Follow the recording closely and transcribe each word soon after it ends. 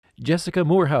Jessica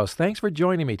Moorhouse, thanks for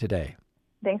joining me today.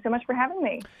 Thanks so much for having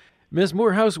me. Ms.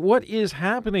 Moorhouse, what is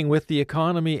happening with the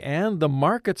economy and the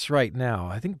markets right now?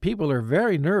 I think people are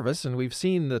very nervous, and we've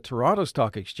seen the Toronto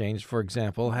Stock Exchange, for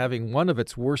example, having one of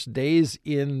its worst days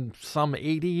in some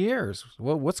 80 years.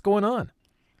 Well, what's going on?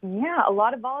 Yeah, a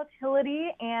lot of volatility.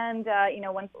 And,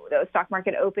 once the stock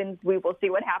market opens, we will see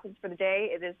what happens for the day.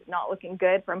 It is not looking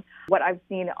good from what I've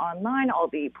seen online, all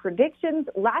the predictions.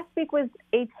 Last week was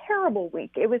a terrible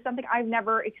week. It was something I've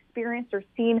never experienced or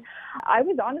seen. I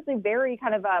was honestly very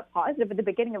kind of positive at the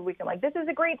beginning of the week. I'm like, this is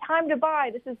a great time to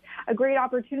buy. This is a great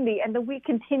opportunity. And the week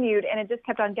continued, and it just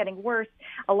kept on getting worse,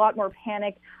 a lot more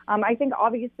panic. I think,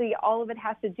 obviously, all of it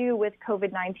has to do with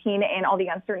COVID-19 and all the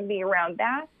uncertainty around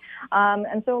that.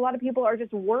 And so a lot of people are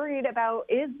just worried about,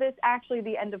 is this actually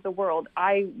the end of the world?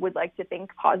 I would like to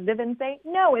think positive and say,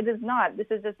 no, it is not. This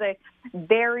is just a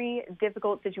very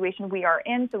difficult situation we are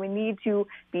in. So we need to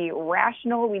be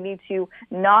rational. We need to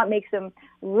not make some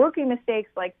rookie mistakes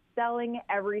like selling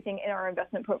everything in our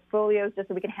investment portfolios just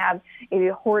so we can have a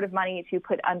hoard of money to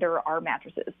put under our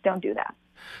mattresses. Don't do that.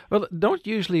 Well, don't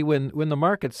usually, when the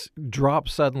markets drop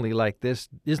suddenly like this,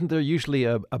 isn't there usually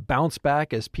a bounce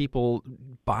back as people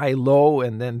buy low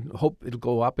and then hope it'll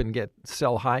go up and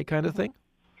sell high kind of thing?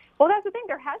 Well, that's the thing.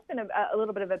 There has been a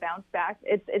little bit of a bounce back.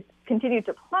 It's continued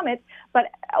to plummet, but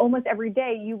almost every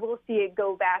day you will see it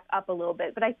go back up a little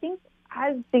bit. But I think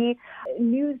as the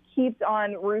news keeps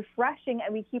on refreshing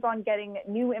and we keep on getting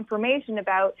new information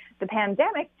about the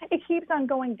pandemic, it keeps on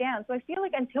going down. So I feel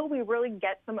like until we really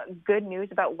get some good news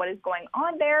about what is going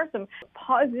on there, some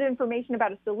positive information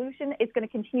about a solution, it's going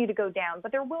to continue to go down.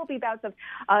 But there will be bouts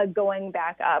of going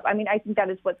back up. I mean, I think that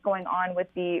is what's going on with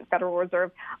the Federal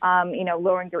Reserve,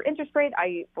 lowering their interest rate.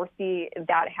 I foresee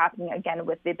that happening again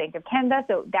with the Bank of Canada.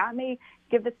 So that may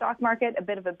give the stock market a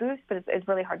bit of a boost, but it's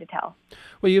really hard to tell.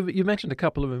 Well, you mentioned a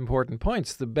couple of important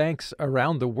points. The banks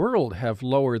around the world have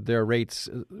lowered their rates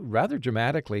rather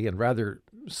dramatically and rather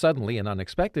suddenly and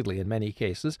unexpectedly in many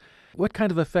cases. What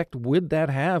kind of effect would that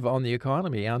have on the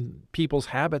economy, on people's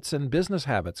habits and business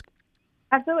habits?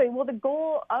 Absolutely. Well, the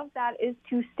goal of that is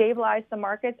to stabilize the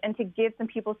markets and to give some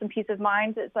people some peace of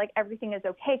mind. It's like everything is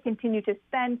okay. Continue to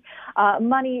spend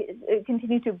money,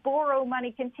 continue to borrow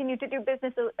money, continue to do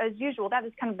business as usual. That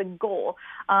is kind of the goal.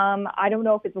 I don't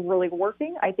know if it's really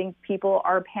working. I think people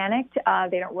are panicked.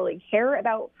 They don't really care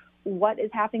about what is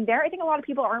happening there. I think a lot of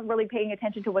people aren't really paying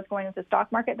attention to what's going on with the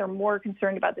stock market. They're more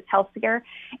concerned about this health scare.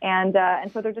 And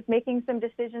so they're just making some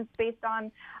decisions based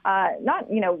on not,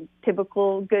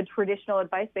 typical good traditional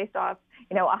advice based off,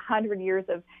 100 years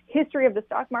of history of the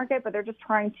stock market, but they're just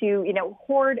trying to,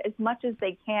 hoard as much as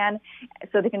they can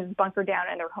so they can just bunker down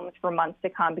in their homes for months to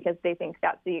come because they think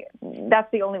that's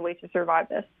the only way to survive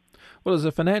this. Well, as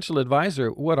a financial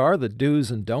advisor, what are the do's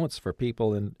and don'ts for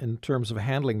people in terms of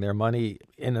handling their money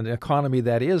in an economy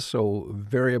that is so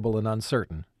variable and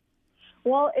uncertain?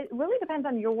 Well, it really depends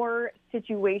on your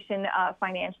situation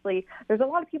financially. There's a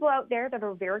lot of people out there that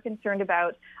are very concerned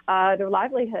about their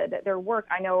livelihood, their work.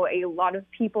 I know a lot of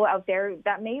people out there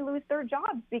that may lose their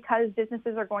jobs because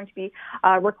businesses are going to be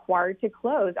required to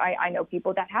close. I know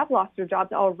people that have lost their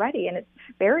jobs already, and it's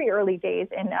very early days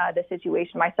in the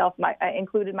situation. Myself,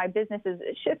 included, my business has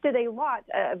shifted a lot.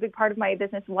 A big part of my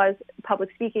business was public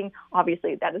speaking.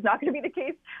 Obviously, that is not going to be the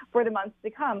case for the months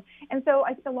to come. And so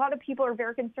I think a lot of people are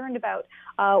very concerned about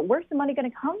where's the money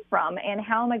going to come from and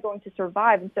how am I going to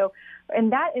survive? And so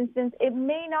in that instance, it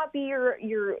may not be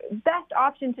your best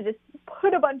option to just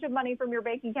put a bunch of money from your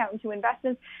bank account into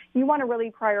investments. You want to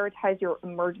really prioritize your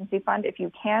emergency fund if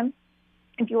you can.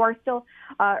 If you are still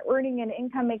earning an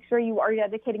income, make sure you are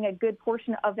dedicating a good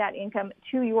portion of that income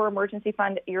to your emergency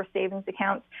fund, your savings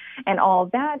accounts, and all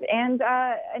of that.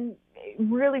 And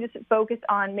really just focus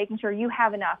on making sure you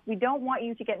have enough. We don't want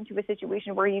you to get into a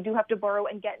situation where you do have to borrow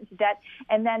and get into debt,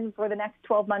 and then for the next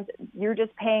 12 months, you're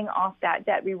just paying off that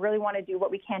debt. We really want to do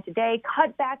what we can today,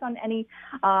 cut back on any,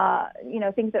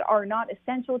 things that are not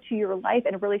essential to your life,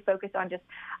 and really focus on just,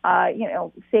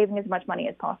 saving as much money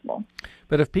as possible.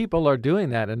 But if people are doing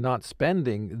that and not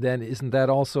spending, then isn't that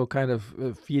also kind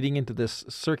of feeding into this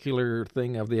circular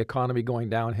thing of the economy going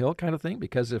downhill kind of thing?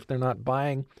 Because if they're not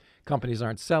buying, companies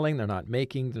aren't selling, they're not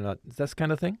making, this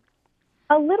kind of thing?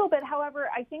 A little bit. However,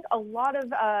 I think a lot of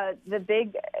the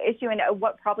big issue and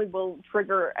what probably will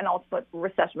trigger an ultimate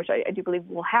recession, which I do believe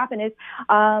will happen, is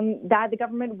that the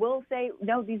government will say,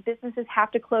 no, these businesses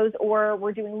have to close or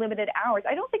we're doing limited hours.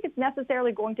 I don't think it's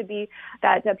necessarily going to be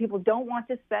that people don't want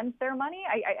to spend their money.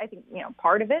 I think,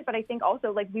 part of it, but I think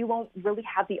also we won't really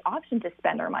have the option to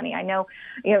spend our money. I know,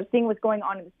 seeing what's going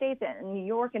on in the States and New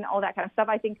York and all that kind of stuff,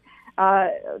 I think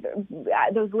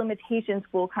those limitations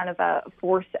will kind of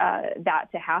force that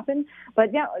to happen.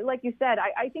 But yeah, like you said,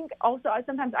 I think also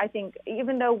sometimes I think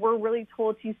even though we're really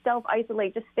told to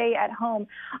self-isolate, just stay at home,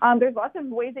 there's lots of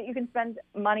ways that you can spend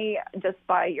money just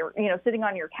by your, sitting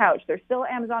on your couch. There's still,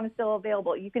 Amazon is still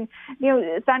available. You can,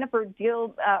 sign up for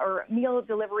deal or meal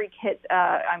delivery kits.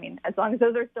 As long as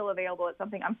those are still available, it's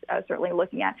something I'm certainly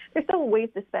looking at. There's still ways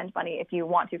to spend money if you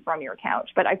want to from your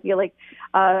couch. But I feel like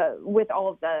with all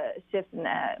of the shifts and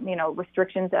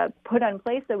restrictions put in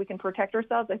place so we can protect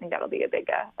ourselves, I think that'll be a big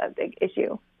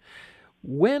issue.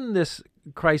 When this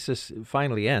crisis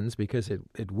finally ends, because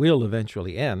it will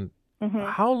eventually end,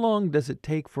 how long does it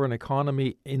take for an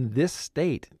economy in this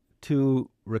state to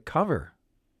recover?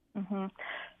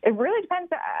 It really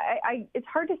depends. It's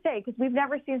hard to say because we've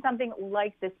never seen something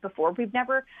like this before. This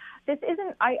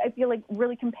isn't, I feel like,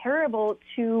 really comparable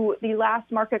to the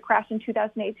last market crash in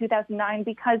 2008, 2009,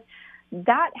 because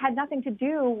that had nothing to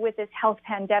do with this health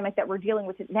pandemic that we're dealing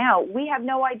with now. We have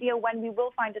no idea when we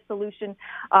will find a solution,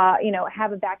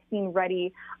 have a vaccine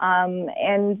ready.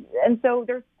 And so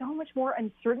there's so much more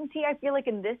uncertainty, I feel like,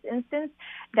 in this instance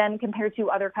than compared to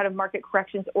other kind of market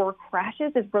corrections or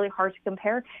crashes. It's really hard to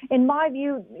compare. In my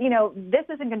view, this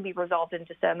isn't going to be resolved in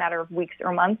just a matter of weeks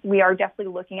or months. We are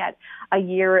definitely looking at a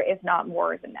year, if not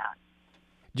more than that.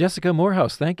 Jessica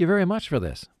Moorhouse, thank you very much for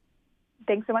this.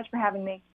 Thanks so much for having me.